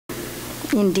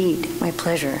indeed my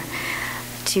pleasure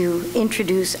to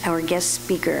introduce our guest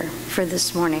speaker for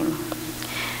this morning.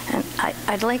 And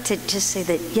I'd like to just say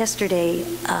that yesterday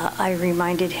I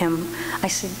reminded him, I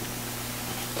said,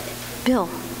 Bill,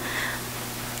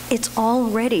 it's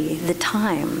already the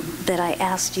time that I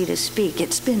asked you to speak.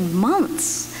 It's been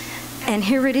months, and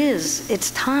here it is,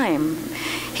 it's time.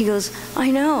 He goes,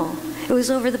 I know, it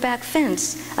was over the back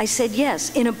fence. I said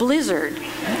yes, in a blizzard.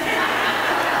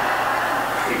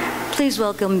 Please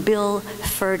welcome Bill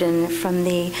Furdon from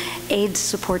the AIDS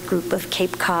Support Group of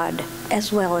Cape Cod,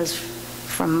 as well as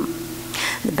from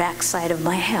the backside of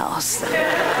my house.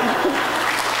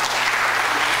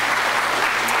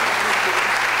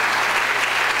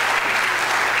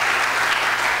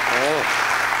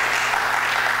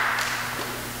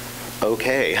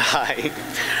 Okay, hi.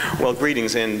 Well,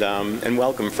 greetings and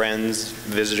welcome, friends,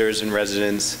 visitors, and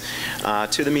residents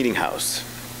to the Meeting House.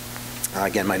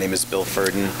 Again, my name is Bill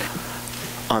Furdon.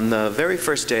 On the very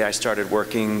first day I started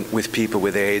working with people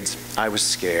with AIDS, I was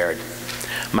scared.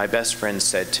 My best friend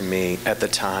said to me at the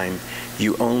time,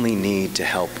 you only need to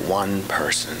help one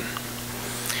person,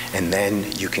 and then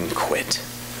you can quit.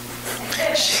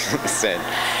 She said,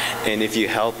 and if you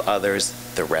help others,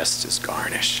 the rest is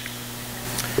garnish.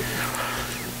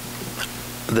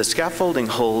 The scaffolding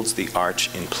holds the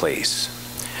arch in place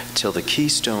till the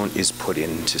keystone is put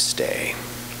in to stay.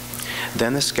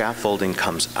 Then the scaffolding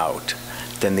comes out,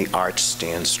 then the arch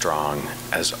stands strong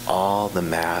as all the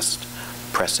massed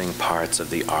pressing parts of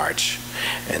the arch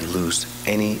and loose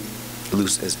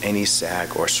as any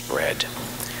sag or spread.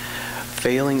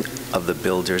 Failing of the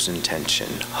builder's intention,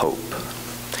 hope.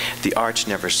 The arch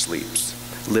never sleeps.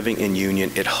 Living in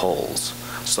union, it holds,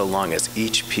 so long as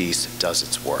each piece does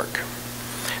its work.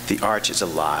 The arch is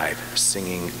alive,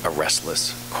 singing a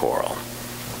restless choral.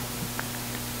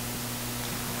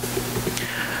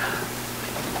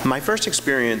 My first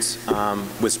experience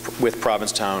with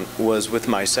Provincetown was with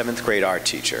my 7th grade art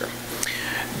teacher,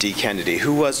 Dee Kennedy,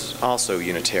 who was also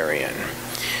Unitarian.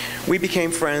 We became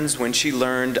friends when she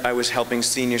learned I was helping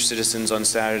senior citizens on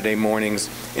Saturday mornings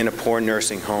in a poor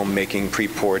nursing home making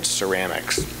pre-poured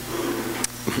ceramics.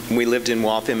 We lived in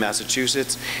Waltham,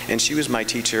 Massachusetts, and she was my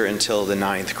teacher until the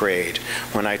 9th grade,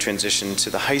 when I transitioned to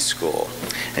the high school,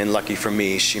 and lucky for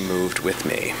me, she moved with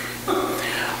me.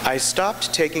 I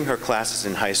stopped taking her classes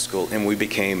in high school, and we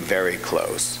became very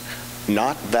close.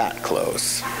 Not that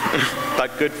close,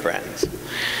 but good friends.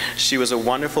 She was a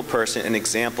wonderful person, an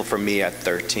example for me at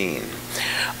 13.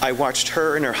 I watched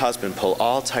her and her husband pull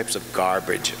all types of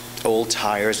garbage, old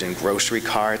tires and grocery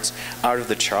carts, out of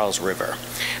the Charles River.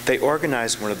 They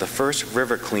organized one of the first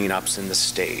river cleanups in the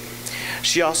state.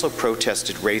 She also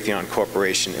protested Raytheon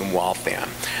Corporation in Waltham,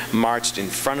 marched in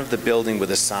front of the building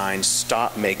with a sign,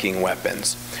 "Stop making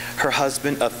weapons." Her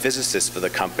husband, a physicist for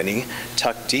the company,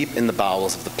 tucked deep in the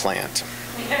bowels of the plant.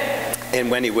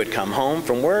 And when he would come home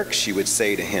from work, she would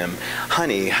say to him,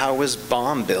 "Honey, how was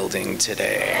bomb building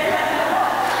today?"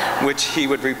 Which he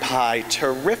would reply,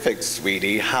 "Terrific,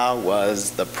 sweetie, how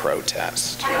was the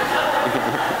protest?"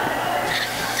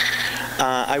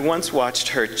 I once watched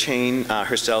her chain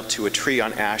herself to a tree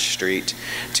on Ash Street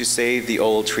to save the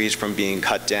old trees from being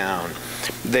cut down.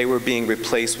 They were being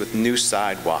replaced with new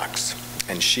sidewalks,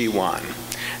 and she won.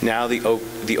 Now the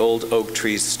old oak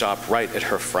trees stopped right at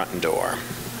her front door.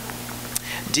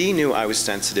 Dee knew I was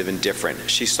sensitive and different.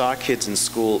 She saw kids in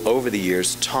school over the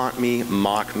years taunt me,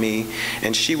 mock me,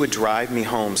 and she would drive me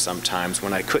home sometimes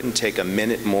when I couldn't take a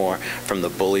minute more from the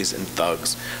bullies and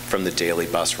thugs from the daily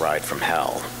bus ride from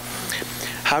hell.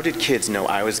 How did kids know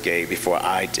I was gay before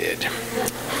I did?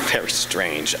 Very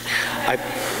strange.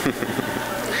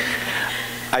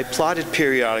 I plotted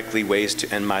periodically ways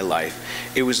to end my life.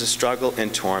 It was a struggle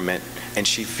and torment, and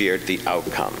she feared the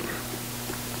outcome.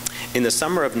 In the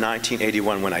summer of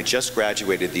 1981, when I just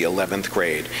graduated the 11th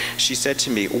grade, she said to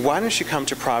me, "Why don't you come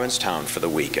to Provincetown for the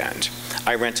weekend?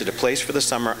 I rented a place for the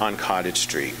summer on Cottage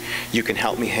Street. You can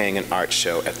help me hang an art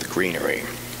show at the Greenery."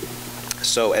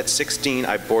 So at 16,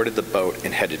 I boarded the boat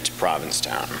and headed to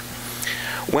Provincetown.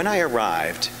 When I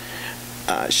arrived,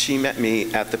 she met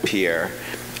me at the pier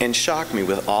and shocked me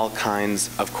with all kinds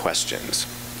of questions.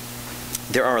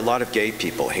 There are a lot of gay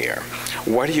people here.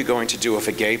 What are you going to do if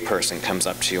a gay person comes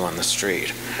up to you on the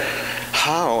street?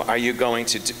 How are you going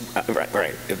to do,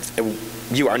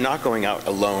 you are not going out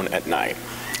alone at night.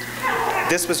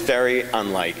 This was very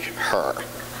unlike her,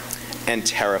 and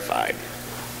terrified.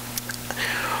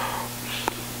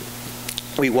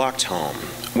 We walked home.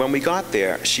 When we got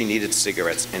there, she needed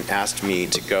cigarettes and asked me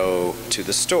to go to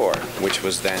the store, which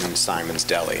was then Simon's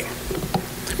Deli.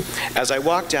 As I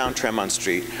walked down Tremont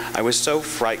Street, I was so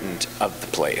frightened of the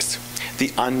place.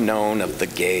 the unknown of the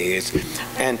gays.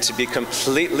 And to be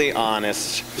completely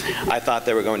honest, I thought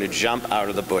they were going to jump out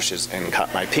of the bushes and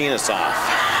cut my penis off.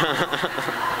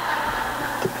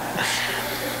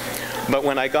 But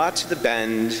when I got to the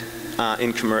bend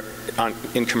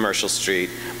in Commercial Street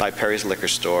by Perry's Liquor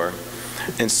Store,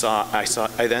 and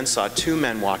I then saw two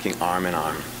men walking arm in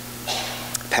arm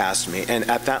past me, and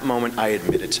at that moment I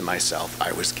admitted to myself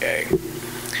I was gay.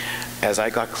 As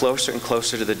I got closer and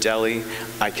closer to the deli,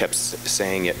 I kept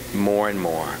saying it more and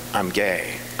more. I'm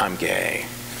gay, I'm gay.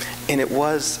 And it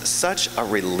was such a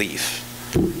relief.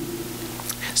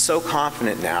 So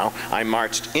confident now, I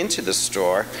marched into the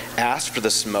store, asked for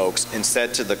the smokes, and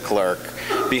said to the clerk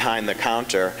behind the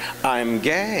counter, I'm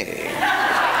gay.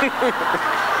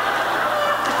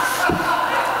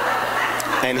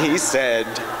 And he said,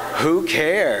 who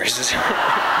cares?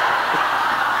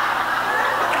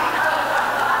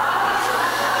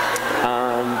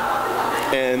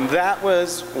 And that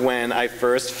was when I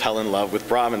first fell in love with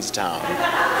Provincetown.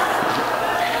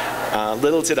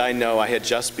 Little did I know I had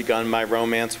just begun my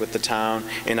romance with the town,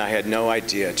 and I had no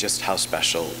idea just how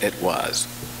special it was.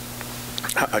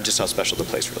 Just how special the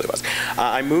place really was.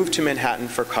 I moved to Manhattan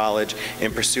for college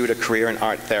and pursued a career in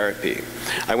art therapy.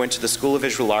 I went to the School of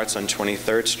Visual Arts on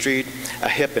 23rd Street, a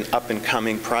hip and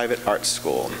up-and-coming private art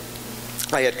school.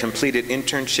 I had completed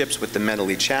internships with the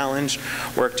mentally challenged,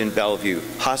 worked in Bellevue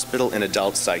Hospital in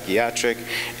adult psychiatric,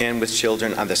 and with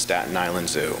children on the Staten Island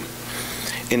Zoo.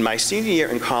 In my senior year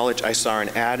in college, I saw an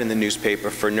ad in the newspaper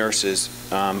for nurses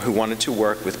who wanted to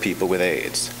work with people with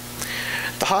AIDS.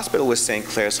 The hospital was St.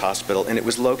 Clair's Hospital, and it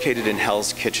was located in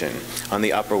Hell's Kitchen on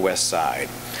the Upper West Side,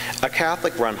 a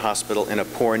Catholic-run hospital in a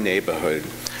poor neighborhood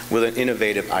with an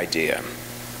innovative idea: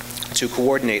 to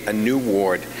coordinate a new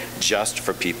ward just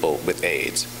for people with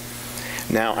AIDS.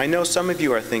 Now, I know some of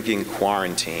you are thinking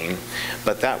quarantine,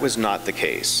 but that was not the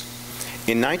case.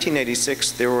 In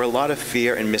 1986, there were a lot of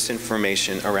fear and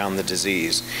misinformation around the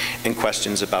disease and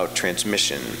questions about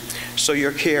transmission, so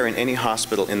your care in any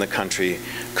hospital in the country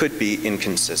could be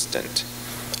inconsistent.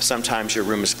 Sometimes your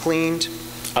room is cleaned,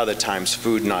 other times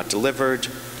food not delivered,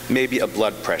 maybe a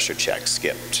blood pressure check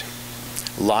skipped.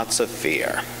 Lots of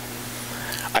fear.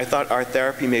 I thought art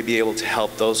therapy may be able to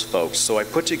help those folks, so I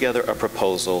put together a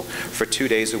proposal for 2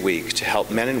 days a week to help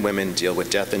men and women deal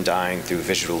with death and dying through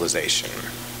visualization.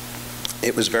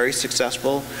 It was very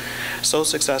successful, so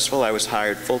successful I was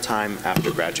hired full-time after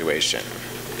graduation.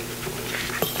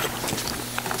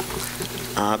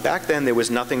 Back then, there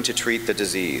was nothing to treat the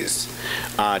disease.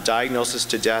 Diagnosis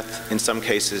to death, in some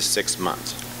cases, 6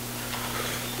 months.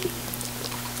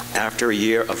 After a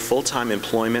year of full-time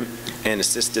employment and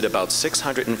assisted about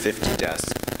 650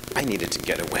 deaths, I needed to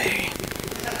get away.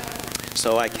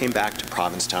 So I came back to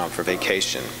Provincetown for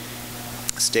vacation,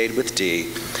 stayed with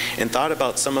Dee, and thought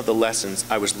about some of the lessons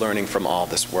I was learning from all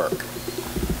this work.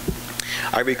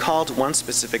 I recalled one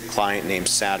specific client named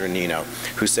Saturnino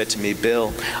who said to me,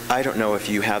 Bill, I don't know if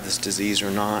you have this disease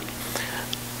or not.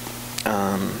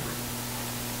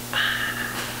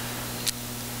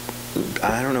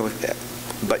 I don't know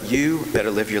if, but you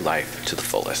better live your life to the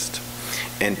fullest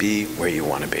and be where you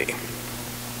want to be.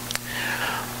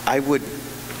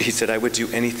 He said, I would do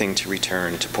anything to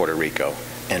return to Puerto Rico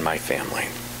and my family.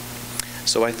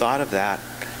 So I thought of that,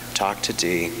 talked to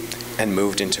Dee, and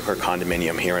moved into her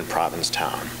condominium here in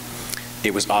Provincetown.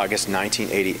 It was August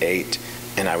 1988,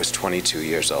 and I was 22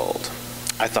 years old.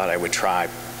 I thought I would try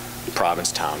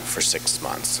Provincetown for 6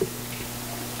 months.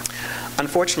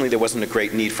 Unfortunately, there wasn't a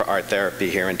great need for art therapy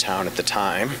here in town at the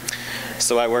time,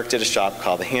 so I worked at a shop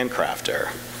called The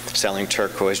Handcrafter, selling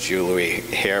turquoise jewelry,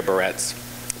 hair barrettes,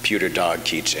 pewter dog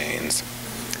keychains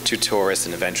to tourists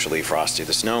and eventually Frosty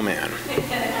the Snowman.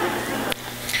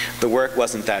 The work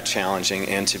wasn't that challenging,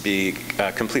 and to be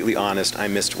completely honest, I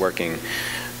missed working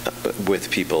with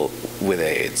people with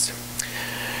AIDS.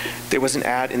 There was an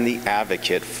ad in The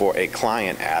Advocate for a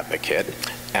client advocate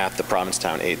at the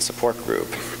Provincetown AIDS Support Group.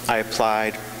 I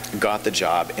applied, got the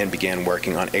job, and began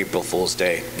working on April Fool's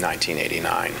Day,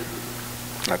 1989.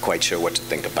 Not quite sure what to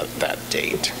think about that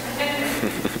date.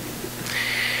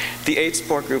 The AIDS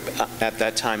support group at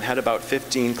that time had about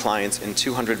 15 clients and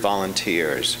 200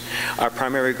 volunteers. Our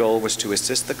primary goal was to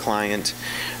assist the client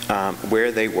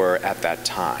where they were at that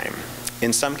time.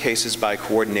 In some cases by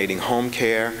coordinating home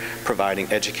care,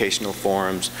 providing educational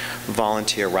forums,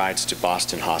 volunteer rides to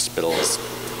Boston hospitals,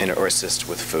 or assist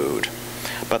with food.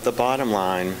 But the bottom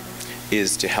line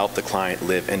is to help the client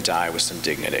live and die with some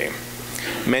dignity.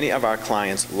 Many of our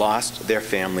clients lost their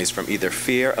families from either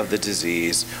fear of the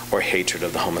disease or hatred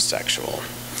of the homosexual.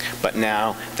 But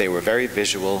now they were very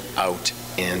visual, out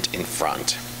and in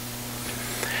front.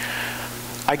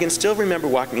 I can still remember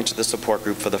walking into the support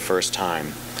group for the first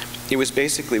time. It was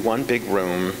basically one big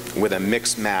room with a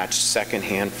mix-match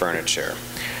second-hand furniture.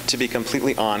 To be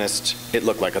completely honest, it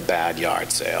looked like a bad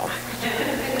yard sale.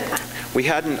 We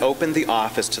hadn't opened the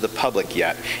office to the public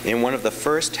yet, and one of the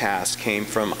first tasks came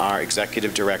from our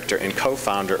executive director and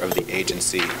co-founder of the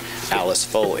agency, Alice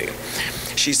Foley.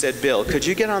 She said, "Bill, could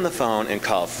you get on the phone and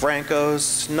call Franco's,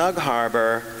 Snug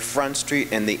Harbor, Front Street,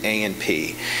 and the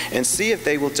A&P, and see if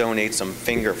they will donate some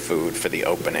finger food for the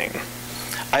opening?"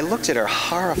 I looked at her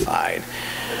horrified,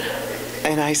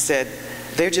 and I said,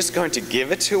 "They're just going to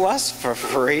give it to us for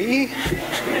free?"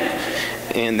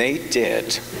 And they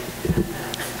did.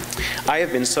 I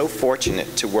have been so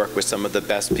fortunate to work with some of the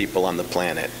best people on the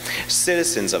planet,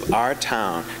 citizens of our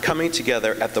town coming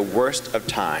together at the worst of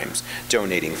times,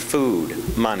 donating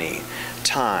food, money,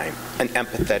 time, an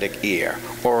empathetic ear,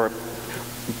 or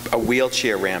a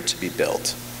wheelchair ramp to be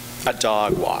built, a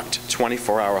dog walked,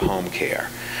 24-hour home care,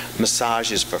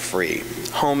 massages for free,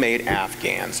 homemade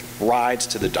Afghans, rides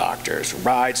to the doctors,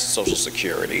 rides to Social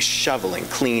Security, shoveling,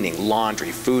 cleaning,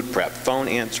 laundry, food prep, phone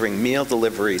answering, meal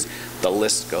deliveries, the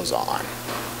list goes on.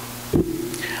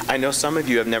 I know some of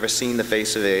you have never seen the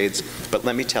face of AIDS, but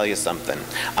let me tell you something.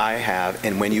 I have,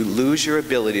 and when you lose your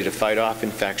ability to fight off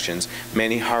infections,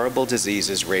 many horrible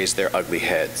diseases raise their ugly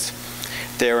heads.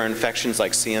 There are infections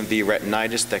like CMV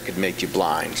retinitis that could make you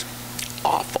blind.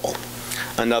 Awful.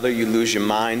 Another, you lose your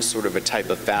mind, sort of a type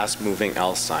of fast-moving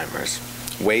Alzheimer's.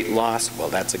 Weight loss, well,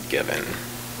 that's a given.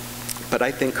 But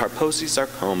I think Kaposi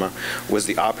sarcoma was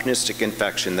the opportunistic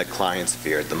infection that clients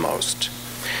feared the most.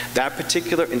 That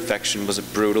particular infection was a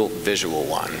brutal visual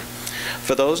one.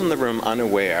 For those in the room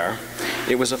unaware,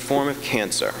 it was a form of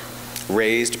cancer.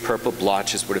 Raised purple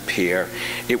blotches would appear.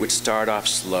 It would start off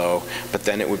slow, but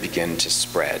then it would begin to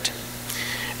spread.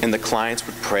 And the clients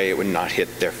would pray it would not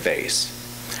hit their face.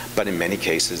 But in many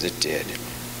cases it did.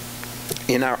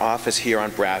 In our office here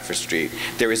on Bradford Street,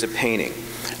 there is a painting,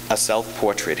 a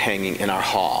self-portrait hanging in our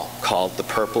hall called The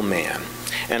Purple Man,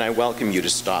 and I welcome you to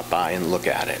stop by and look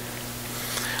at it.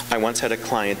 I once had a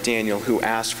client, Daniel, who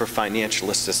asked for financial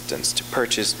assistance to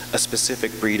purchase a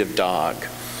specific breed of dog.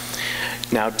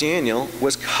 Now, Daniel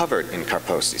was covered in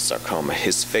Kaposi sarcoma,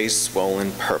 his face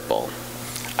swollen purple.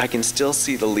 I can still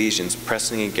see the lesions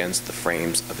pressing against the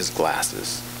frames of his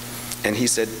glasses. And he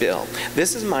said, "Bill,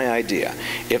 this is my idea.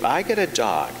 If I get a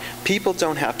dog, people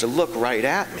don't have to look right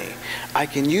at me. I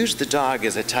can use the dog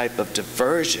as a type of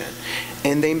diversion,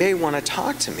 and they may want to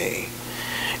talk to me.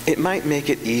 It might make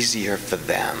it easier for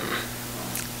them."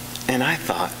 And I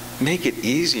thought, make it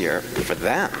easier for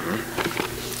them?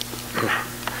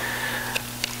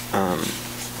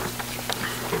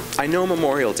 I know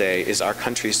Memorial Day is our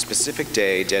country's specific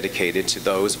day dedicated to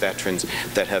those veterans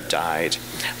that have died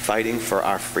fighting for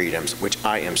our freedoms, which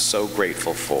I am so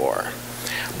grateful for.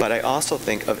 But I also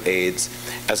think of AIDS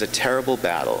as a terrible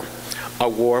battle, a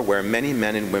war where many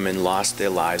men and women lost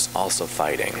their lives also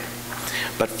fighting,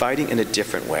 but fighting in a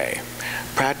different way.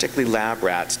 Practically lab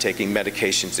rats taking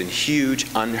medications in huge,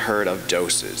 unheard of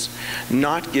doses,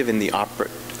 not given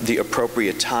the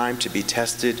appropriate time to be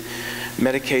tested.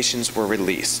 Medications were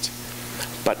released,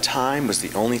 but time was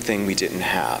the only thing we didn't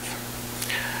have.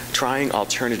 Trying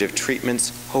alternative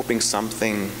treatments, hoping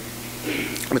something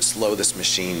would slow this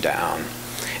machine down.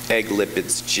 Egg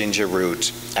lipids, ginger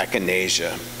root,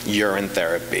 echinacea, urine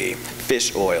therapy,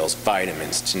 fish oils,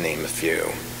 vitamins, to name a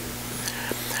few.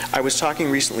 I was talking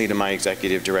recently to my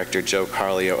executive director, Joe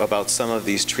Carlio, about some of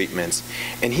these treatments,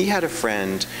 and he had a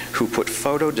friend who put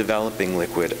photo-developing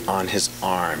liquid on his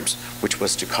arms, which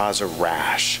was to cause a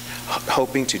rash,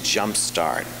 hoping to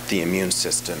jumpstart the immune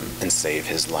system and save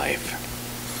his life.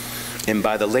 And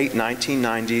by the late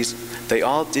 1990s, they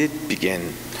all did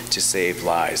begin to save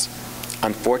lives,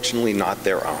 unfortunately not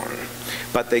their own,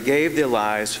 but they gave their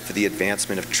lives for the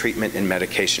advancement of treatment and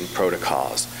medication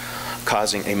protocols,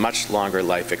 causing a much longer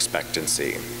life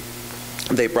expectancy.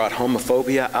 They brought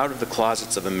homophobia out of the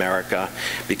closets of America,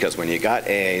 because when you got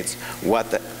AIDS,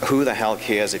 who the hell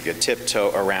cares if you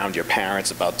tiptoe around your parents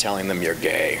about telling them you're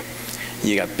gay?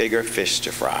 You got bigger fish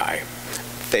to fry.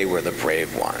 They were the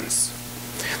brave ones.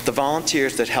 The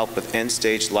volunteers that helped with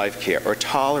end-stage life care or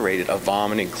tolerated a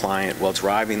vomiting client while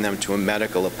driving them to a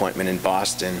medical appointment in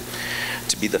Boston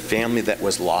to be the family that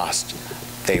was lost,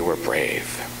 they were brave.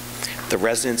 The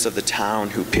residents of the town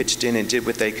who pitched in and did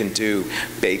what they can do,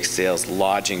 bake sales,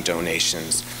 lodging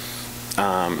donations,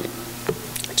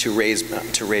 to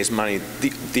raise money.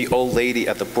 The old lady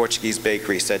at the Portuguese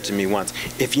bakery said to me once,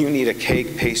 "If you need a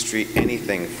cake, pastry,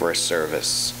 anything for a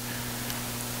service,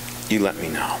 you let me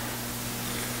know."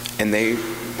 And they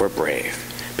were brave,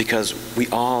 because we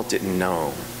all didn't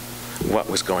know what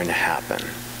was going to happen.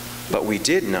 But we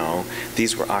did know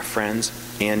these were our friends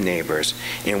and neighbors,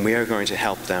 and we are going to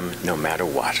help them no matter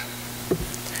what.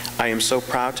 I am so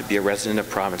proud to be a resident of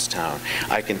Provincetown.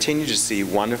 I continue to see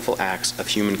wonderful acts of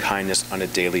human kindness on a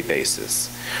daily basis.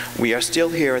 We are still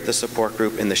here at the support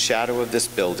group in the shadow of this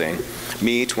building,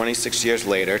 me 26 years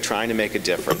later, trying to make a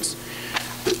difference,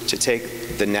 to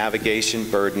take the navigation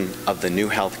burden of the new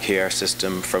healthcare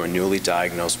system from a newly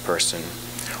diagnosed person,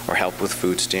 or help with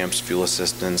food stamps, fuel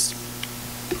assistance,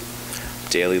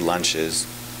 daily lunches.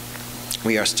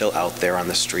 We are still out there on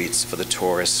the streets for the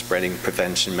tourists, spreading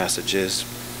prevention messages.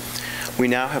 We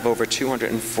now have over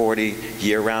 240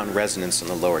 year-round residents in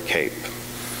the Lower Cape.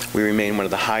 We remain one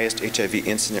of the highest HIV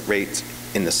incident rates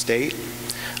in the state.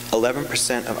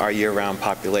 11% of our year-round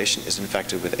population is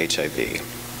infected with HIV.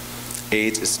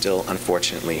 AIDS is still,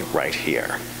 unfortunately, right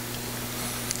here.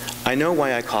 I know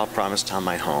why I call Provincetown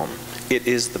my home. It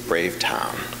is the brave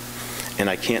town, and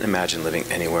I can't imagine living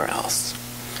anywhere else.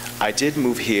 I didn't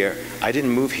move here for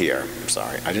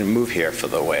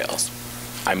the whales.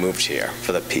 I moved here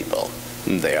for the people.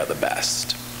 They are the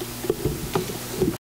best.